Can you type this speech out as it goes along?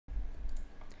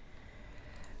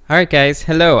Alright guys,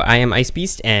 hello, I am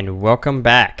IceBeast and welcome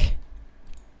back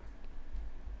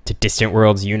to Distant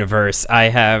Worlds universe. I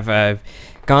have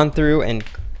gone through and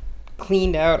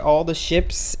cleaned out all the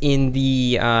ships in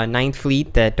the 9th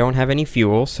Fleet that don't have any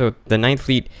fuel, so the 9th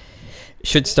Fleet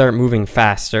should start moving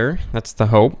faster. That's the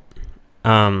hope.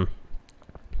 Let's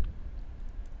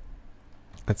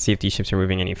see if these ships are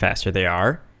moving any faster. They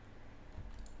are.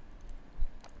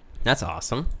 That's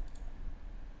awesome.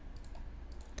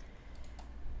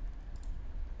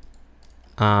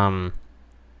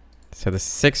 So the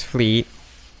 6th Fleet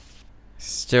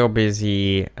still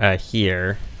busy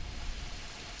here.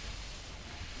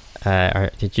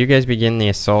 Did you guys begin the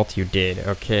assault? You did.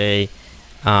 Okay.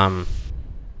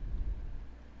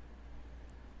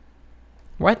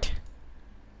 What?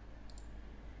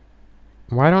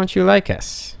 Why don't you like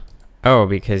us? Oh,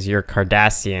 because you're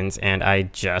Cardassians and I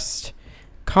just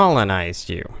colonized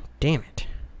you. Damn it.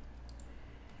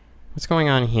 What's going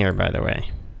on here, by the way?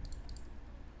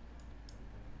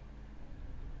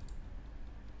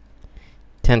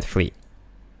 Tenth Fleet.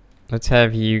 Let's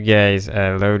have you guys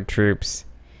load troops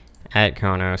at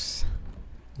Konos.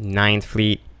 9th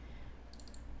Fleet.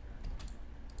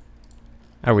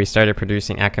 Oh, we started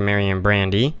producing Akamarian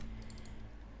brandy.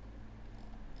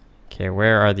 Okay,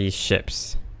 where are these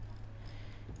ships?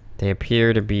 They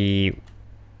appear to be...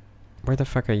 Where the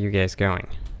fuck are you guys going?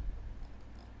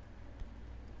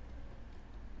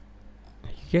 Are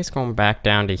you guys going back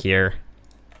down to here?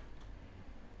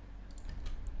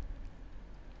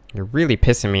 You're really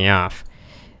pissing me off.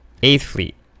 8th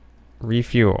Fleet,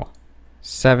 refuel.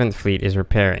 7th Fleet is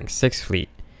repairing. 6th Fleet,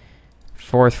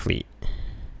 4th Fleet,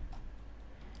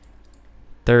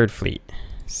 3rd Fleet,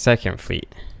 2nd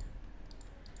Fleet.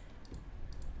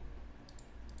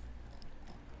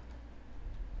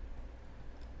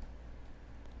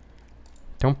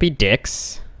 Don't be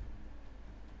dicks.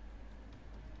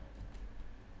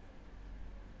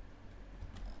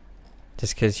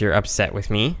 Just because you're upset with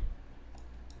me.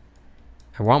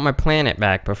 I want my planet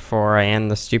back before I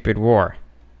end the stupid war.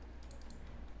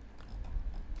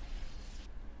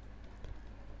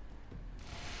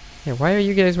 Yeah, why are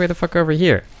you guys way the fuck over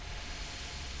here?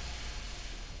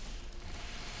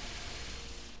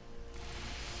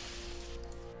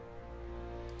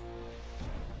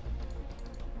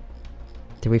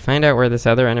 Did we find out where this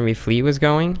other enemy fleet was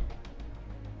going?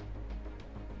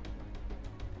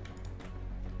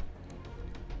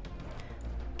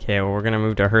 Okay, well we're gonna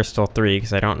move to Hurstel 3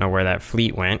 because I don't know where that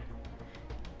fleet went.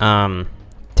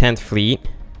 10th Fleet.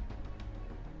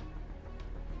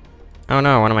 Oh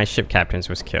no, one of my ship captains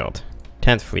was killed.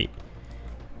 10th Fleet.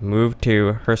 Move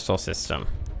to Hurstel system.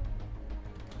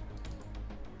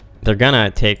 They're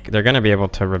gonna be able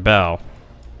to rebel,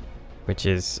 which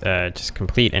is just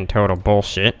complete and total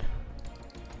bullshit.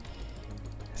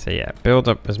 So yeah, build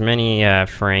up as many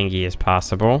Ferengi as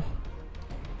possible.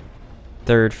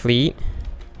 3rd Fleet.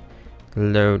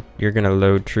 You're gonna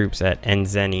load troops at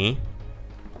Enzeni.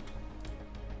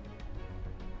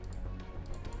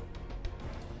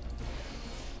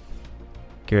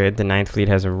 Good, the 9th Fleet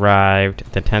has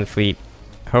arrived. The 10th Fleet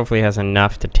hopefully has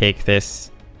enough to take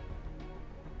this.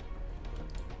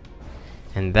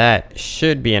 And that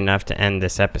should be enough to end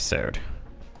this episode.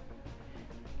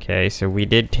 Okay, so we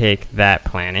did take that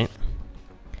planet.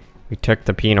 We took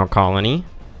the penal colony.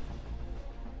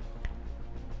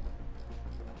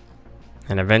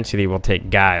 And eventually we'll take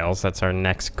Giles. That's our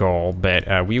next goal.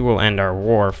 But we will end our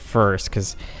war first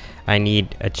because I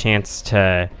need a chance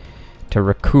to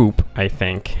recoup, I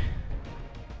think.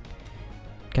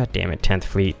 God damn it, 10th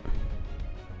Fleet.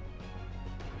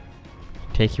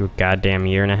 Take you a goddamn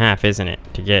year and a half, isn't it,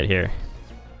 to get here?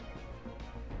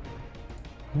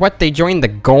 What? They joined the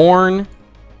Gorn?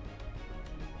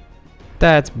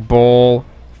 That's bull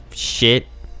shit.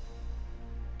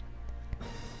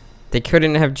 They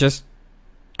couldn't have just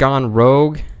gone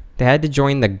rogue. They had to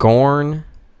join the Gorn.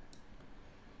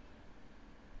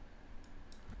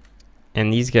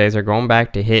 And these guys are going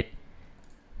back to hit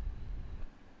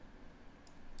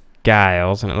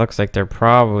Giles, and it looks like they're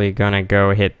probably gonna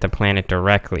go hit the planet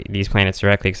directly, these planets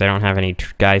directly, because I don't have any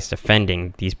guys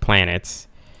defending these planets.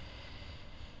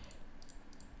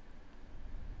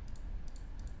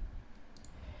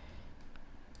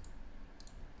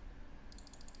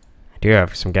 I do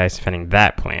have some guys defending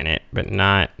that planet, but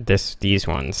not these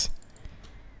ones.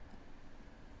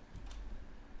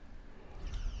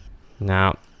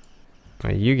 Now,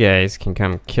 well, you guys can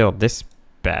come kill this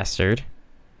bastard.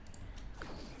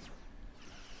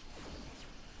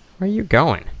 Where are you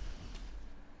going?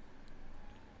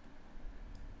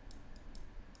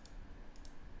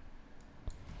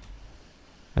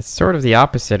 That's sort of the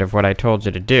opposite of what I told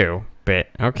you to do, bit.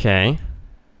 Okay.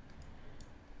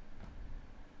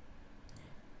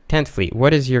 10th Fleet,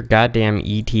 what is your goddamn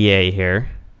ETA here?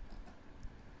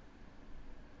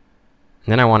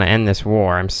 And then I want to end this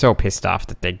war. I'm so pissed off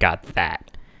that they got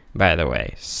that, by the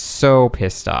way. So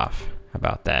pissed off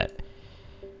about that.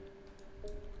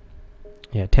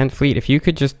 Yeah, 10th Fleet, if you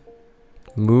could just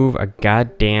move a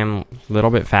goddamn little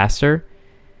bit faster,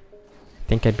 I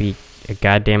think I'd be a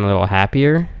goddamn little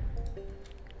happier.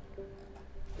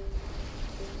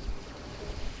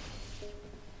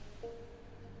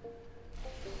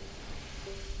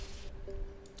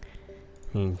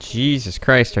 I mean, Jesus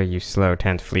Christ, are you slow,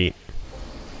 10th Fleet.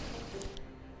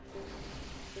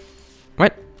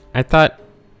 What? I thought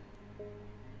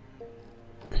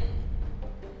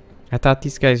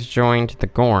these guys joined the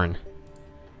Gorn.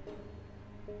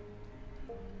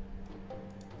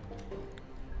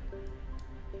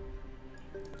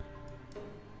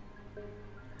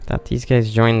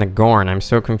 I'm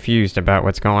so confused about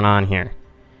what's going on here.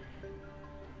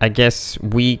 I guess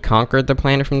we conquered the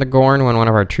planet from the Gorn when one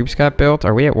of our troops got built.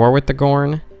 Are we at war with the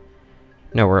Gorn?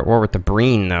 No, we're at war with the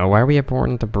Breen, though. Why are we at war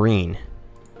with the Breen?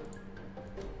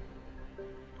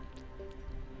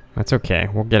 That's okay.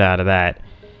 We'll get out of that.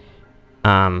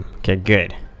 Okay,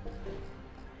 good.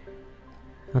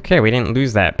 Okay, we didn't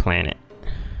lose that planet.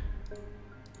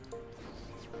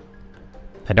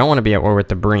 I don't want to be at war with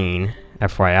the Breen,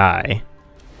 FYI.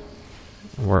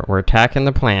 We're attacking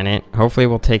the planet. Hopefully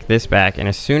we'll take this back, and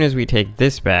as soon as we take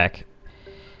this back,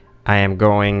 I am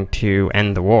going to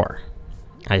end the war,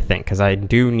 I think, because I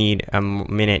do need a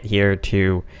minute here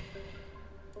to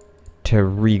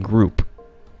regroup.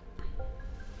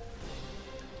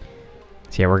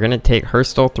 So yeah, we're going to take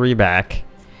Herstal 3 back,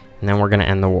 and then we're going to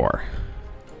end the war.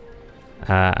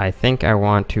 I think I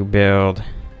want to build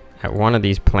at one of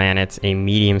these planets a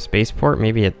medium spaceport,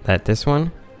 maybe at this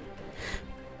one.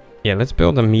 Yeah, let's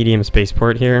build a medium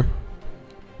spaceport here.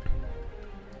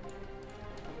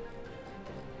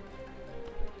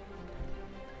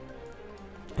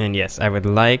 And yes, I would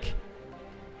like...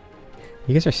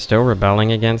 You guys are still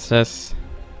rebelling against us?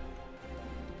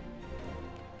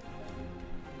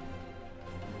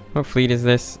 What fleet is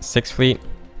this? 6th Fleet?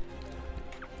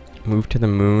 Move to the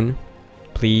moon,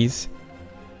 please.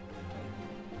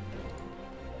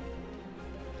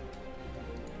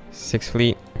 6th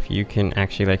Fleet, if you can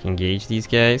actually like engage these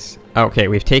guys. Okay,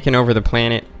 we've taken over the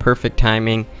planet. Perfect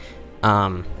timing.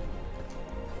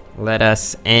 Let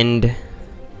us end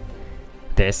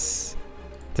this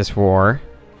war.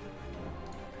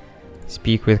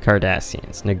 Speak with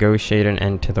Cardassians. Negotiate an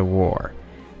end to the war.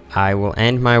 I will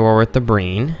end my war with the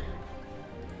Breen.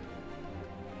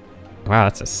 Wow,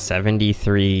 that's a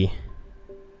 73.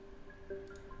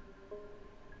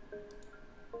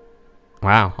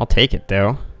 Wow, I'll take it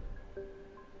though.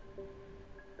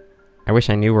 I wish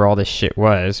I knew where all this shit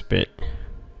was, but...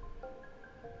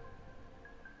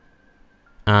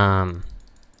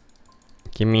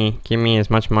 Give me as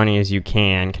much money as you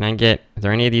can. Can I get... Are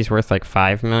there any of these worth like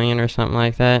 5 million or something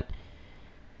like that?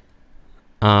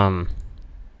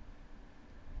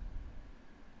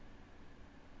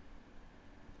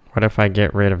 What if I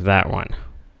get rid of that one?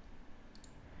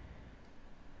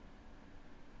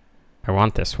 I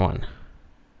want this one.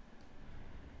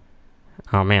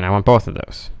 Oh man, I want both of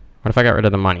those. What if I got rid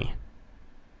of the money?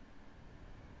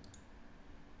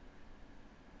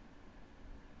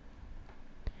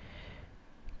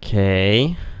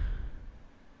 Okay.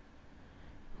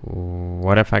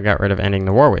 What if I got rid of ending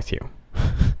the war with you?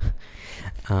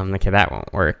 Okay, that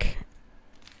won't work.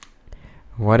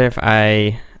 What if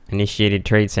I initiated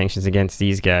trade sanctions against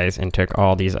these guys and took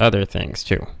all these other things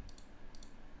too?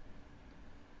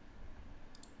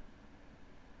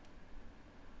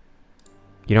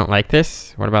 You don't like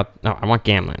this? What about... No, I want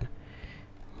Gamlin.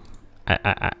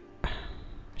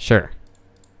 Sure.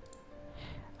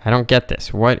 I don't get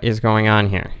this. What is going on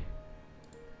here?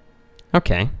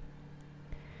 Okay.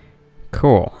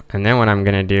 Cool. And then what I'm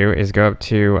going to do is go up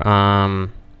to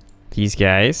these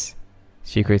guys.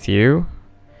 Speak with you.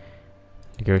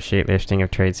 Negotiate lifting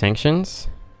of trade sanctions.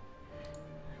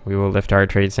 We will lift our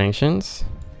trade sanctions.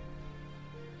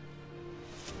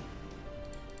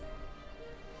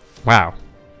 Wow.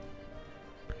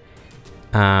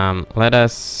 Let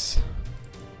us...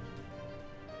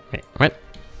 Wait, what?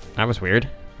 That was weird.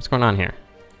 What's going on here?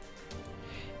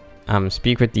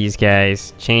 Speak with these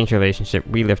guys. Change relationship.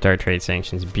 We lift our trade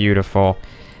sanctions. Beautiful.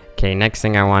 Okay, next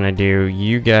thing I want to do.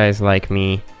 You guys like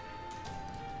me.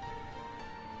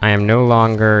 I am no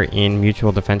longer in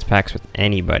mutual defense pacts with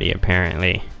anybody,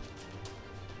 apparently.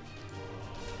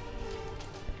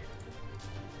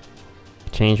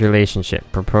 Change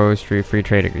relationship. Propose free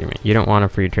trade agreement. You don't want a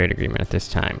free trade agreement at this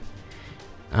time.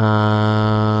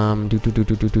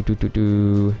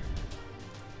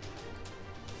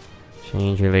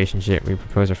 Change relationship. We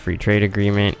propose a free trade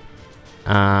agreement.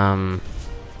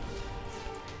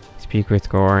 Speak with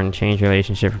Gorn. Change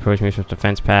relationship. Propose mutual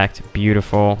defense pact.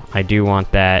 Beautiful. I do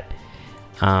want that.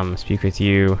 Speak with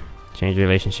you. Change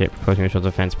relationship. Propose mutual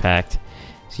defense pact.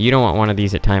 So you don't want one of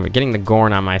these at a time, but getting the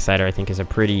Gorn on my side, I think, is a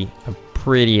pretty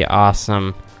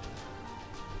awesome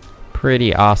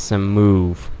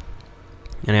move.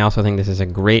 And I also think this is a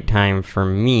great time for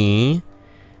me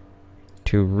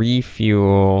to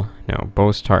refuel. No,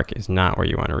 Bostark is not where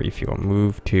you want to refuel.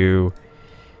 Move to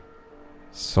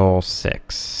Sol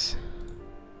 6.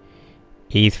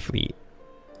 8th Fleet.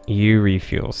 You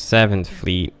refuel. 7th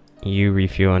Fleet. You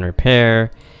refuel and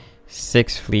repair.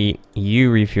 6th Fleet.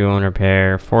 You refuel and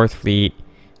repair. 4th Fleet.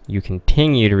 You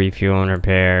continue to refuel and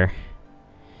repair.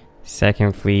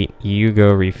 2nd Fleet. You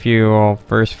go refuel.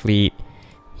 1st Fleet.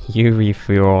 You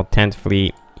refuel. 10th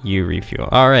Fleet. You refuel.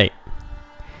 Alright.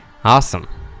 Awesome.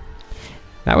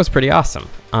 That was pretty awesome.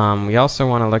 We also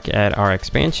want to look at our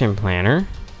expansion planner.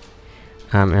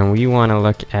 And we want to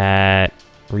look at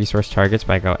resource targets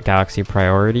by galaxy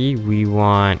priority. We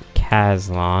want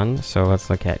Kazlon. So let's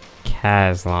look at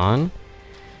Kazlon.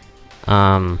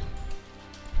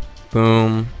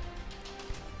 Boom.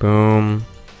 Boom.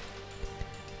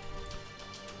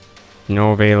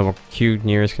 No available queued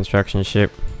nearest construction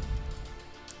ship.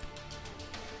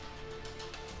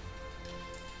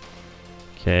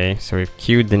 Okay, so we've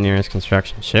queued the nearest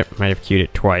construction ship. Might have queued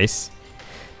it twice.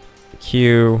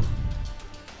 Queue.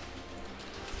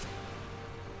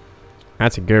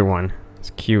 That's a good one. It's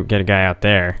cute. Get a guy out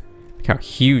there. Look how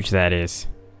huge that is.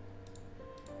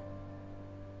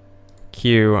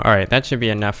 Queue. Alright, that should be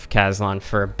enough Kazlon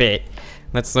for a bit.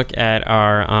 Let's look at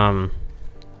our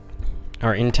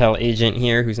intel agent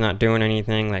here who's not doing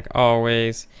anything like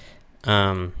always.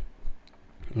 And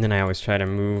then I always try to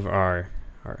move our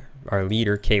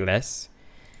leader, Kales.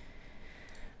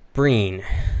 Breen.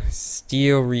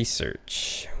 Steel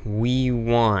research. We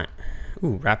want...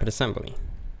 Ooh, rapid assembly.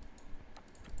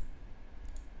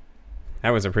 That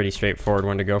was a pretty straightforward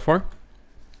one to go for.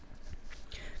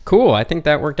 Cool, I think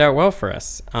that worked out well for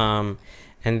us. And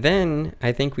then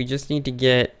I think we just need to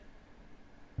get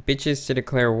bitches to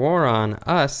declare war on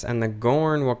us, and the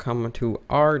Gorn will come to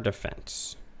our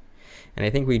defense. And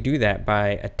I think we do that by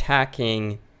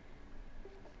attacking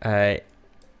bitch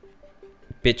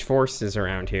forces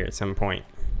around here at some point.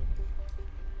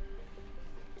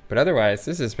 But otherwise,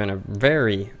 this has been a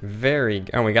very, very...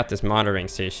 Oh, we got this monitoring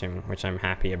station, which I'm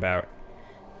happy about.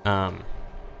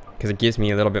 Because it gives me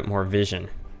a little bit more vision.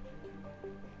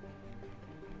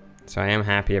 So I am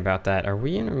happy about that. Are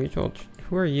we in a mutual...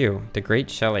 Who are you? The Great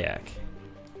Sheliak.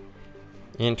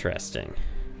 Interesting.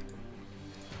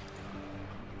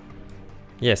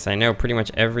 Yes, I know pretty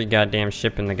much every goddamn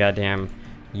ship in the goddamn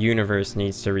universe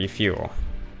needs to refuel.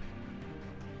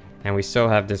 And we still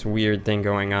have this weird thing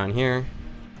going on here.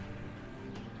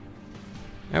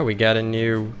 Oh, we got a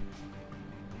new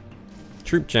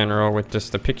troop general with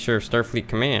just a picture of Starfleet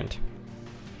Command.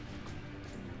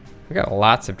 We got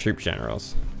lots of troop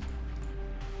generals.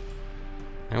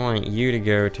 I want you to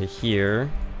go to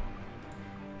here.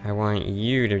 I want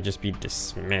you to just be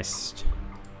dismissed.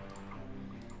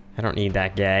 I don't need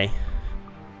that guy.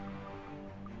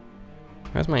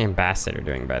 How's my ambassador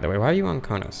doing, by the way? Why are you on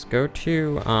Konos? Go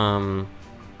to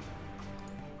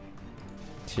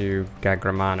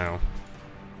Gagramano.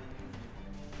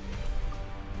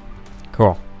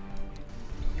 Cool.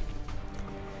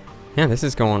 Yeah, this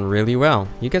is going really well.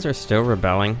 You guys are still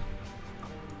rebelling.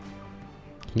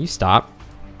 Can you stop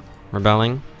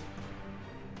rebelling?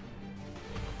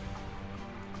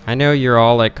 I know you're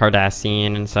all like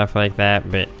Cardassian and stuff like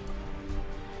that, but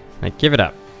like, give it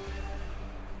up.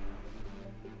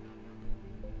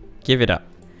 Give it up.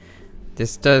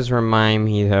 This does remind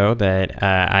me, though, that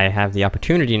I have the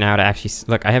opportunity now to actually...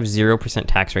 Look, I have 0%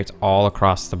 tax rates all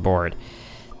across the board.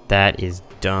 That is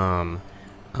dumb.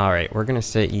 Alright, we're going to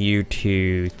set you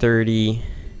to 30.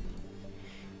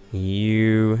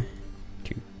 You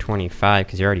to 25,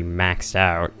 because you're already maxed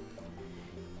out.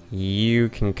 You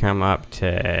can come up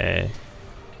to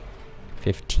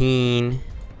 15.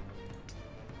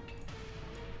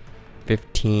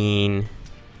 15.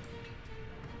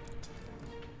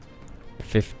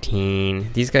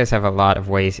 15. These guys have a lot of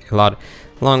ways,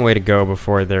 long way to go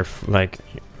before they're like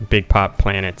big pop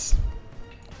planets.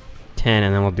 10,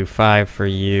 and then we'll do 5 for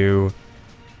you,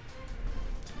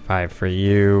 5 for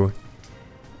you,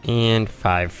 and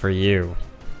 5 for you.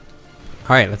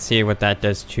 All right, let's see what that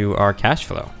does to our cash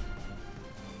flow.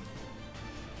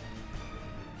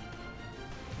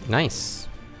 Nice.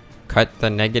 Cut the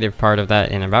negative part of that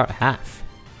in about half.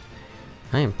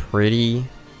 I am pretty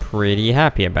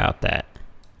happy about that.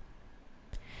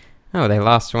 Oh, they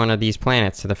lost one of these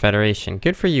planets to the Federation.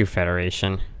 Good for you,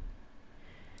 Federation.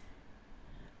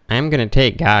 I'm gonna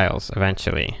take Giles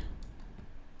eventually.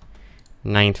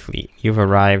 9th Fleet, you've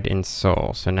arrived in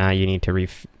Sol, so now you need to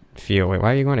refuel. Wait,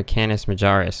 why are you going to Canis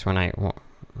Majoris when well,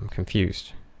 I'm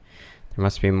confused. There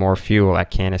must be more fuel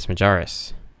at Canis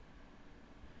Majoris.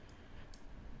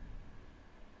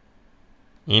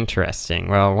 Interesting.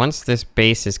 Well, once this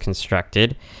base is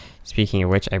constructed, speaking of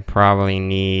which, I probably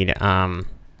need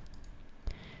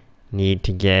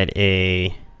to get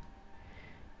a...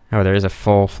 Oh, there is a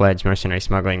full-fledged mercenary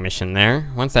smuggling mission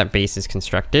there. Once that base is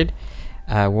constructed,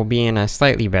 we'll be in a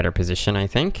slightly better position, I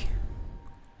think.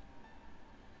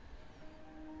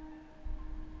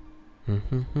 We're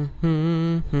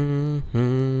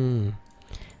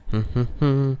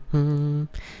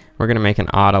gonna make an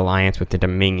odd alliance with the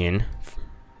Dominion.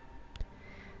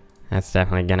 That's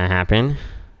definitely gonna happen.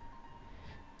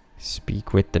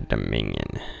 Speak with the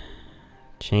Dominion.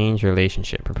 Change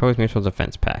relationship. Propose mutual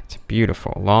defense pact.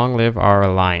 Beautiful. Long live our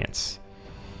alliance.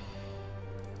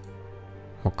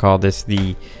 We'll call this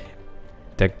the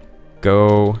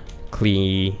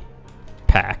Go-Klee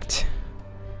Pact.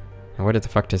 And what the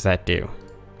fuck does that do?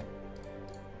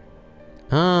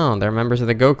 Oh, they're members of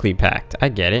the Go-Klee Pact. I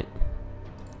get it.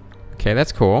 Okay,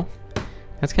 that's cool.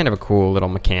 That's kind of a cool little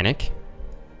mechanic.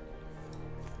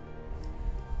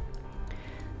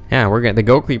 Yeah, the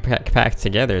Go-Klee Pact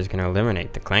together is gonna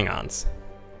eliminate the Klingons.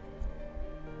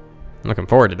 I'm looking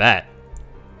forward to that.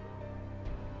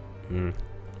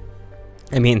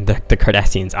 I mean, the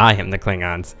Cardassians. I am the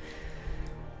Klingons.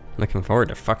 Looking forward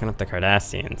to fucking up the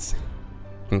Cardassians.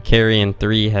 Carrion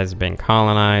 3 has been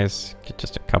colonized. Get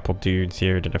just a couple dudes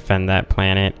here to defend that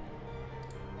planet.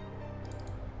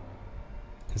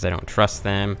 Because I don't trust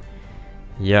them.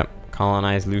 Yep,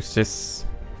 colonize Lucis.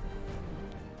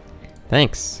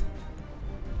 Thanks.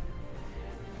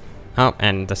 Oh,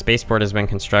 and the spaceport has been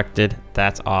constructed.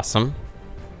 That's awesome.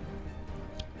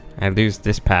 I lose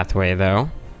this pathway, though.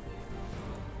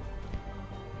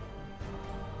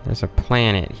 There's a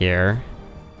planet here.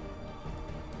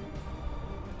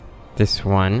 This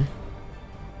one.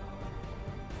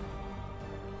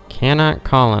 Cannot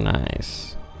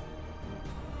colonize.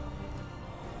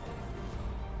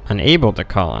 Unable to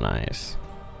colonize.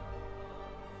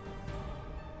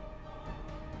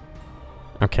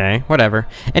 Okay, whatever.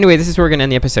 Anyway, this is where we're going to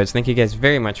end the episode. So thank you guys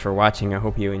very much for watching. I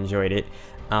hope you enjoyed it.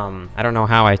 I don't know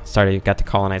how I got to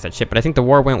colonize that ship, but I think the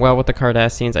war went well with the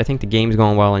Cardassians. I think the game's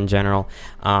going well in general.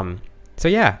 So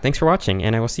yeah, thanks for watching,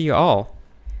 and I will see you all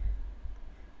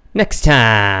next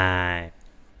time.